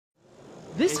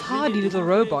This hardy little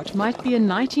robot might be a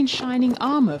knight in shining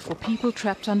armor for people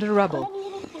trapped under rubble.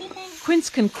 Quince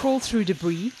can crawl through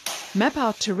debris, map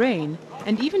out terrain,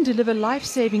 and even deliver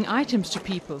life-saving items to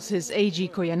people, says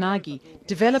Eiji Koyanagi,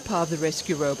 developer of the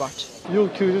rescue robot.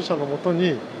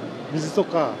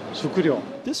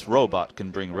 This robot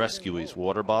can bring rescuees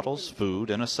water bottles, food,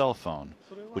 and a cell phone,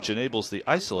 which enables the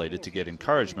isolated to get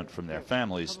encouragement from their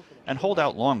families and hold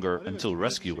out longer until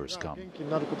rescuers come.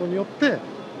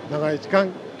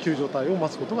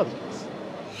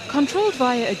 Controlled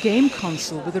via a game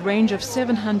console with a range of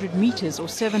 700 meters or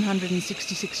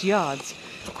 766 yards,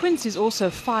 Quince is also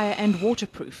fire and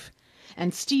waterproof.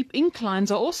 And steep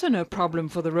inclines are also no problem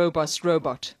for the robust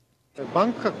robot.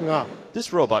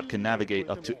 This robot can navigate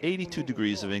up to 82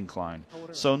 degrees of incline,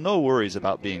 so no worries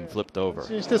about being flipped over.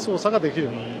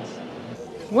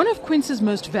 One of Quince's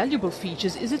most valuable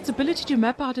features is its ability to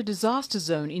map out a disaster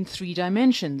zone in 3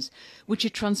 dimensions, which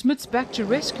it transmits back to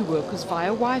rescue workers via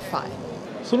Wi-Fi.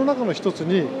 The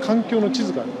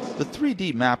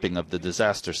 3D mapping of the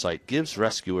disaster site gives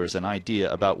rescuers an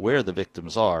idea about where the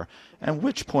victims are and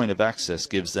which point of access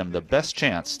gives them the best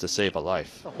chance to save a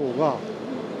life.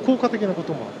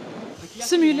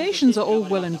 Simulations are all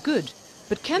well and good,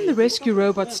 but can the rescue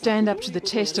robot stand up to the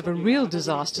test of a real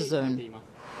disaster zone?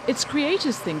 Its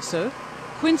creators think so.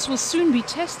 Quince will soon be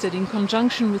tested in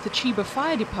conjunction with the Chiba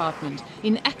Fire Department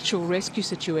in actual rescue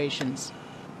situations.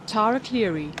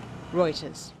 Cleary,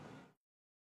 Reuters.